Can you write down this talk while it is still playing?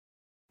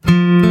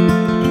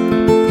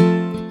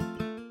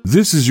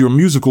This is your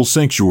musical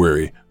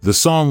sanctuary, the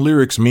Song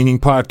Lyrics Meaning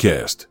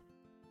Podcast.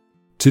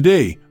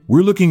 Today,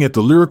 we're looking at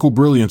the lyrical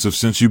brilliance of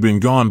Since You've Been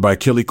Gone by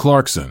Kelly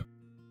Clarkson.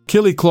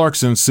 Kelly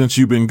Clarkson's Since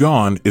You've Been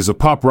Gone is a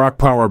pop rock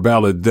power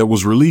ballad that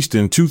was released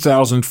in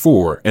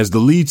 2004 as the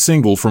lead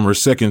single from her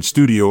second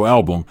studio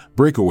album,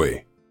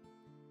 Breakaway.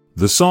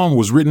 The song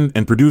was written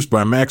and produced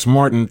by Max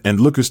Martin and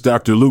Lucas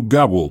Dr. Luke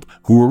Gobbold,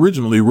 who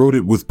originally wrote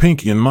it with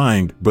Pink in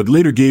mind, but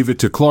later gave it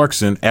to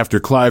Clarkson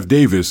after Clive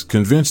Davis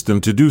convinced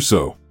them to do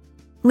so.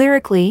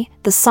 Lyrically,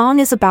 the song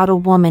is about a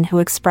woman who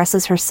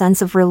expresses her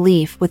sense of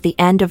relief with the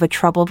end of a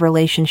troubled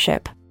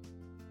relationship.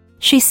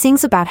 She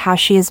sings about how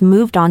she has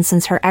moved on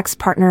since her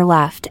ex-partner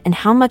left and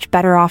how much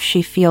better off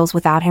she feels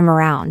without him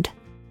around.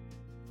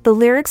 The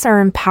lyrics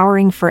are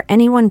empowering for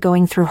anyone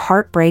going through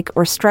heartbreak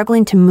or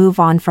struggling to move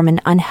on from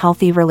an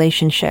unhealthy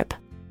relationship.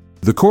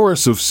 The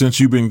chorus of Since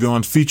You've Been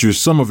Gone features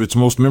some of its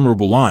most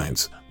memorable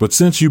lines, but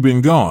since you've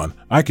been gone,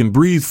 I can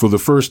breathe for the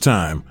first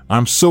time,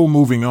 I'm so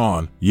moving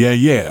on,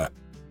 yeah.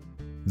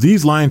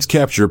 These lines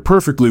capture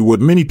perfectly what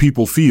many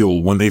people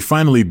feel when they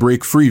finally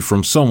break free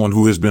from someone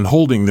who has been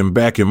holding them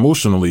back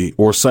emotionally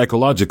or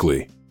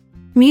psychologically.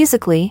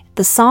 Musically,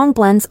 the song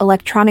blends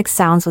electronic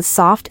sounds with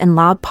soft and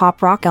loud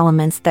pop rock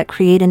elements that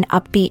create an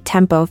upbeat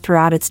tempo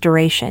throughout its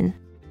duration.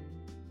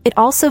 It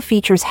also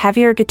features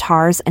heavier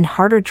guitars and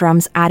harder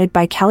drums added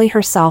by Kelly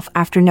herself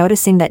after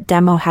noticing that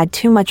demo had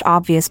too much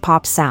obvious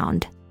pop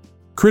sound.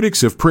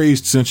 Critics have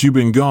praised Since You've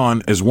Been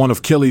Gone as one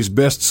of Kelly's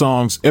best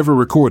songs ever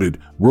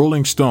recorded.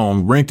 Rolling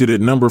Stone ranked it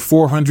at number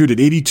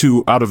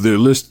 482 out of their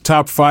list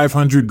Top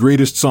 500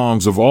 Greatest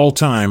Songs of All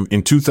Time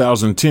in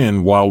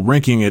 2010, while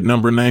ranking at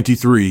number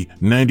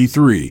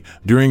 93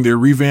 during their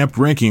revamped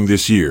ranking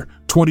this year,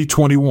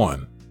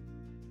 2021.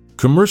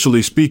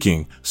 Commercially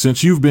speaking,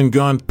 Since You've Been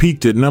Gone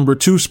peaked at number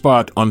 2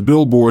 spot on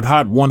Billboard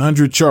Hot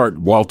 100 chart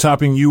while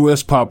topping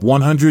US Pop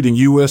 100 and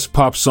US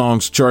Pop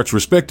Songs charts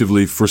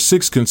respectively for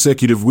 6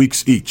 consecutive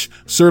weeks each,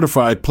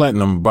 certified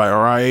platinum by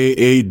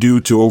RIAA due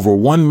to over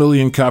 1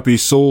 million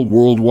copies sold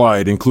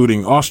worldwide,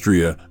 including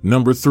Austria,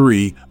 number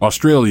 3,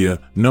 Australia,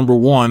 number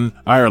 1,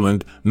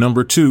 Ireland,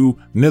 number 2,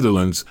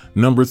 Netherlands,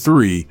 number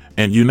 3,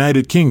 and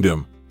United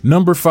Kingdom,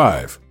 number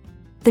 5.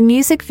 The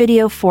music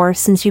video for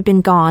Since You've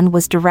Been Gone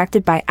was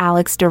directed by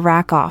Alex de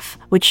Rakoff,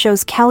 which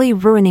shows Kelly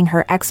ruining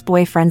her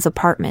ex-boyfriend's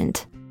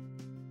apartment.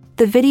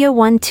 The video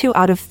won 2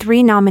 out of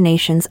 3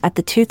 nominations at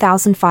the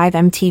 2005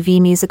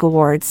 MTV Music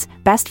Awards,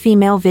 Best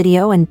Female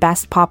Video and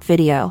Best Pop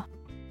Video.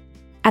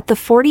 At the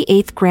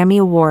 48th Grammy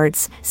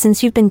Awards,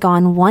 Since You've Been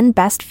Gone won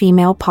Best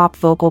Female Pop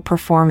Vocal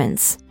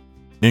Performance.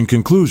 In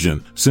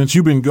conclusion, Since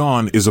You've Been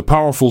Gone is a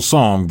powerful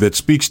song that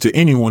speaks to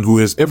anyone who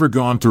has ever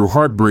gone through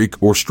heartbreak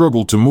or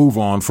struggled to move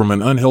on from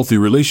an unhealthy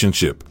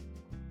relationship.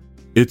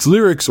 Its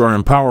lyrics are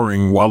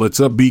empowering while its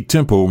upbeat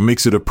tempo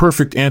makes it a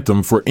perfect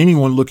anthem for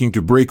anyone looking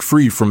to break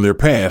free from their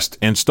past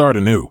and start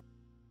anew.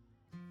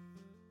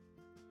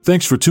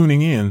 Thanks for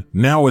tuning in.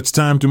 Now it's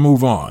time to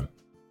move on.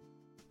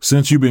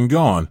 Since You've Been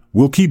Gone,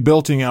 we'll keep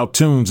belting out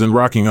tunes and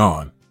rocking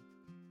on.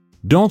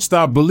 Don't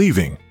stop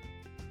believing.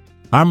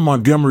 I'm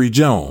Montgomery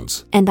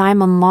Jones. And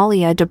I'm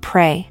Amalia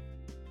Dupre.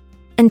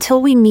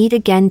 Until we meet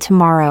again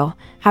tomorrow,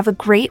 have a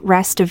great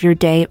rest of your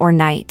day or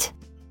night.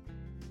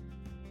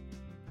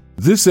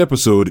 This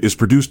episode is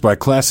produced by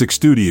Classic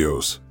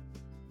Studios.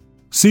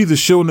 See the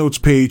show notes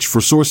page for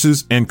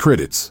sources and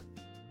credits.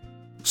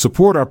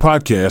 Support our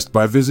podcast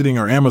by visiting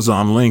our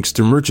Amazon links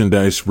to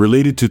merchandise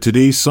related to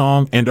today's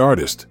song and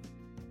artist.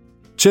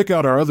 Check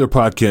out our other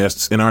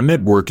podcasts in our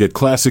network at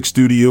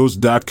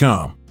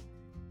classicstudios.com.